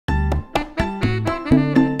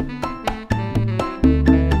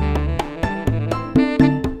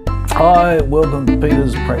Hi, welcome to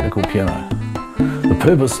Peter's Practical Piano. The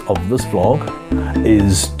purpose of this vlog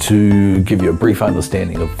is to give you a brief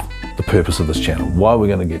understanding of the purpose of this channel, why we're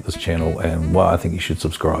going to get this channel and why I think you should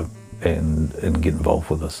subscribe and get involved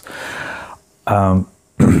with this. I've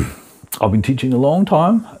been teaching a long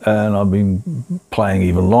time and I've been playing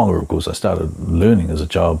even longer. Of course, I started learning as a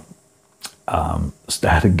child,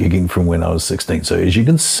 started gigging from when I was 16. So as you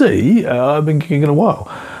can see, I've been gigging a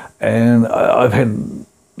while and I've had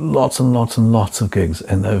lots and lots and lots of gigs,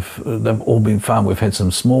 and they've all been fun. We've had some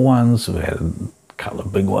small ones, we've had a couple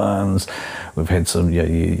of big ones, we've had some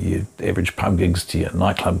your average pub gigs to your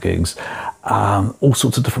nightclub gigs, all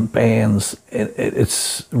sorts of different bands.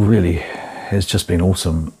 It's really has just been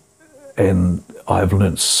awesome, and I've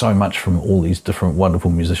learned so much from all these different wonderful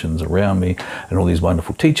musicians around me and all these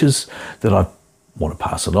wonderful teachers that I want to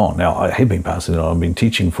pass it on. Now, I have been passing it on, I've been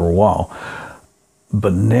teaching for a while,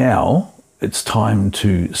 but now it's time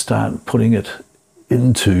to start putting it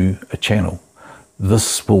into a channel.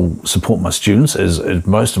 This will support my students, as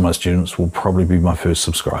most of my students will probably be my first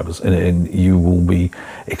subscribers, and you will be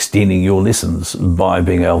extending your lessons by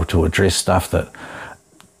being able to address stuff that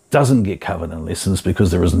doesn't get covered in lessons because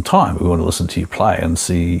there isn't time. We want to listen to you play and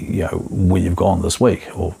see, where you've gone this week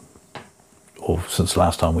or since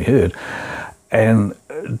last time we heard, and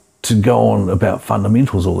to go on about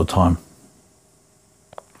fundamentals all the time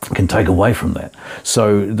can take away from that.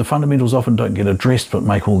 So the fundamentals often don't get addressed but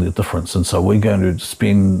make all the difference, and so we're going to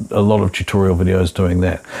spend a lot of tutorial videos doing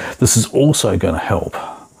that. This is also going to help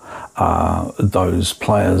those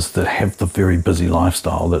players that have the very busy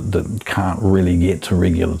lifestyle that can't really get to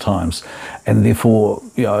regular times, and therefore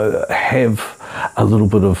have a little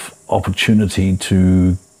bit of opportunity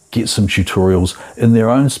to get some tutorials in their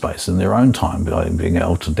own space, in their own time, by being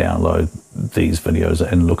able to download these videos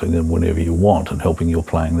and look at them whenever you want and helping your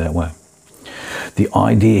playing that way. The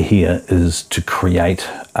idea here is to create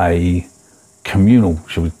a communal,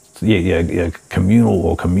 communal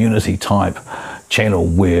or community type channel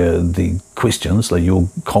where the questions, like your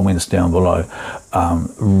comments down below,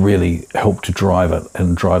 really help to drive it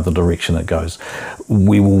and drive the direction it goes.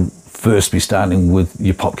 We will first be starting with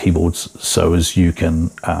your pop keyboards, so as you can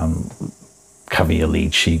cover your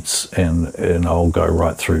lead sheets, and I'll go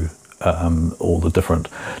right through all the different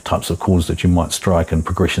types of chords that you might strike and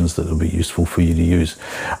progressions that will be useful for you to use.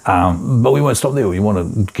 But we won't stop there. We want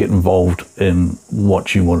to get involved in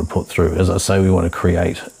what you want to put through. As I say, we want to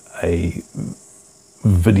create a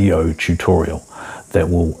video tutorial that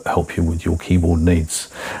will help you with your keyboard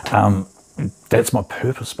needs. That's my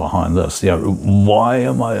purpose behind this. Why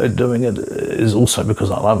am I doing it is also because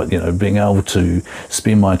I love it. Being able to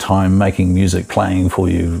spend my time making music, playing for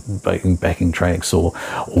you, making backing tracks, or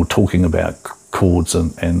talking about chords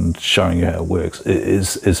and showing you how it works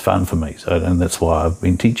is fun for me. So, and that's why I've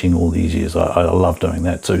been teaching all these years. I love doing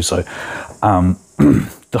that too. So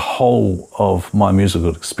the whole of my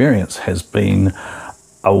musical experience has been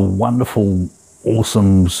a wonderful,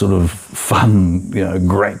 awesome, sort of fun,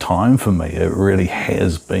 great time for me. It really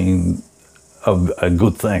has been a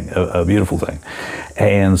good thing, a beautiful thing.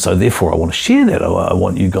 And so therefore I want to share that. I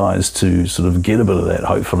want you guys to sort of get a bit of that,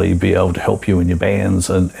 hopefully be able to help you in your bands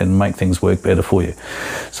and make things work better for you.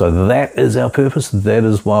 So that is our purpose. That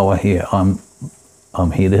is why we're here.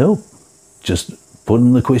 I'm here to help. Just put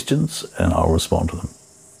in the questions and I'll respond to them.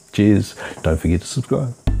 Cheers. Don't forget to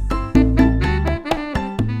subscribe.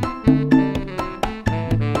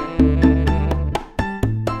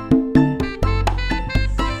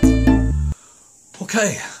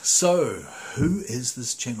 Okay, so who is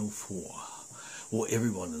this channel for? Well,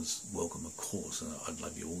 everyone is welcome, of course, and I'd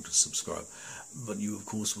love you all to subscribe, but you, of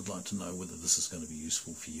course, would like to know whether this is going to be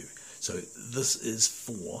useful for you. So this is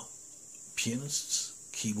for pianists,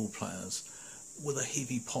 keyboard players with a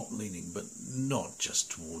heavy pop leaning, but not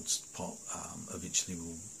just towards pop. Eventually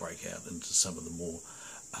we'll break out into some of the more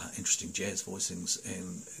interesting jazz voicings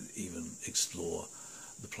and even explore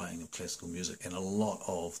the playing of classical music, and a lot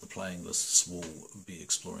of the playing lists will be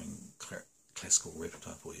exploring classical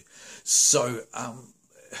repertoire for you. So,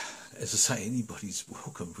 as I say, anybody's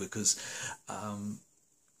welcome, because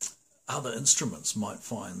other instruments might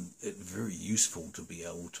find it very useful to be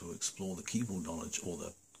able to explore the keyboard knowledge or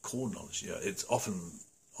the chord knowledge. It's often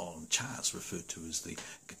on charts referred to as the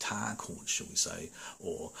guitar chords, shall we say,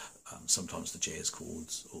 or sometimes the jazz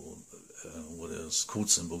chords, or what else, chord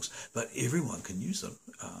symbols, but everyone can use them.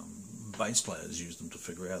 Bass players use them to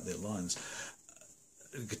figure out their lines.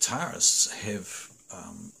 Guitarists have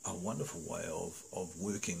a wonderful way of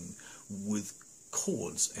working with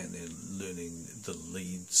chords and then learning the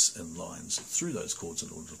leads and lines through those chords in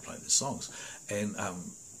order to play their songs. And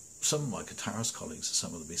some of my guitarist colleagues are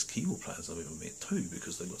some of the best keyboard players I've ever met too,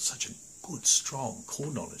 because they've got such a good, strong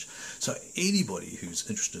chord knowledge. So anybody who's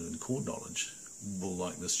interested in chord knowledge will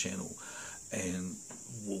like this channel and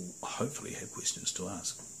will hopefully have questions to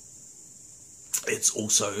ask. It's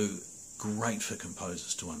also great for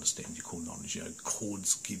composers to understand your chord knowledge. You know,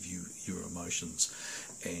 chords give you your emotions,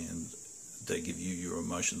 and they give you your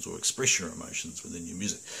emotions or express your emotions within your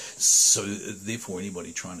music. So therefore,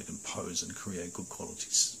 anybody trying to compose and create good quality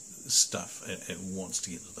stuff and wants to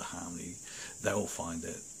get to the harmony, they will find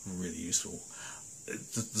that really useful.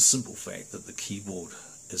 The simple fact that the keyboard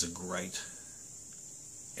is a great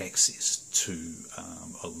access to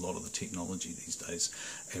a lot of the technology these days,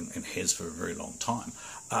 and has for a very long time,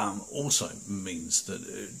 also means that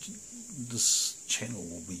this channel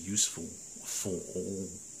will be useful for all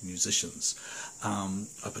musicians.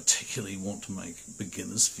 I particularly want to make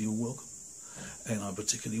beginners feel welcome, and I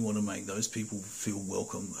particularly want to make those people feel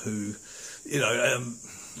welcome who, you know,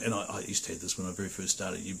 and I used to have this when I very first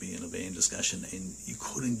started. You'd be in a band discussion and you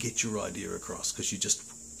couldn't get your idea across because you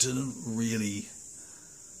just didn't really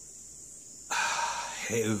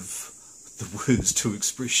have the words to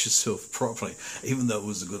express yourself properly, even though it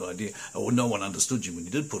was a good idea, or no one understood you when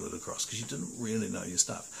you did put it across because you didn't really know your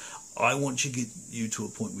stuff. I want to get you to a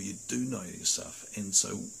point where you do know your stuff, and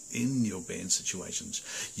so in your band situations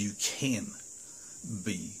you can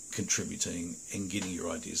be contributing and getting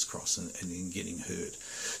your ideas across and then getting heard.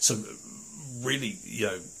 So really, you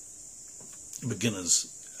know, beginners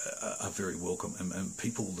are very welcome, and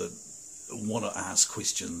people that want to ask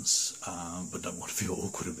questions but don't want to feel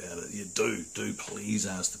awkward about it, you do please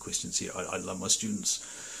ask the questions here. I love my students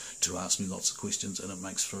to ask me lots of questions, and it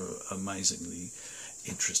makes for amazingly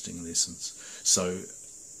interesting lessons. So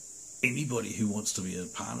anybody who wants to be a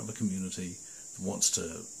part of a community, wants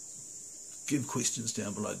to give questions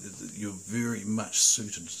down below, you're very much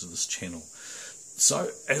suited to this channel. So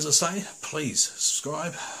as I say, please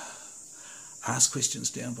subscribe, ask questions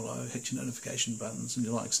down below, hit your notification buttons and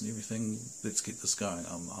your likes and everything. Let's get this going.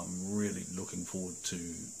 I'm really looking forward to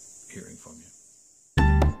hearing from you.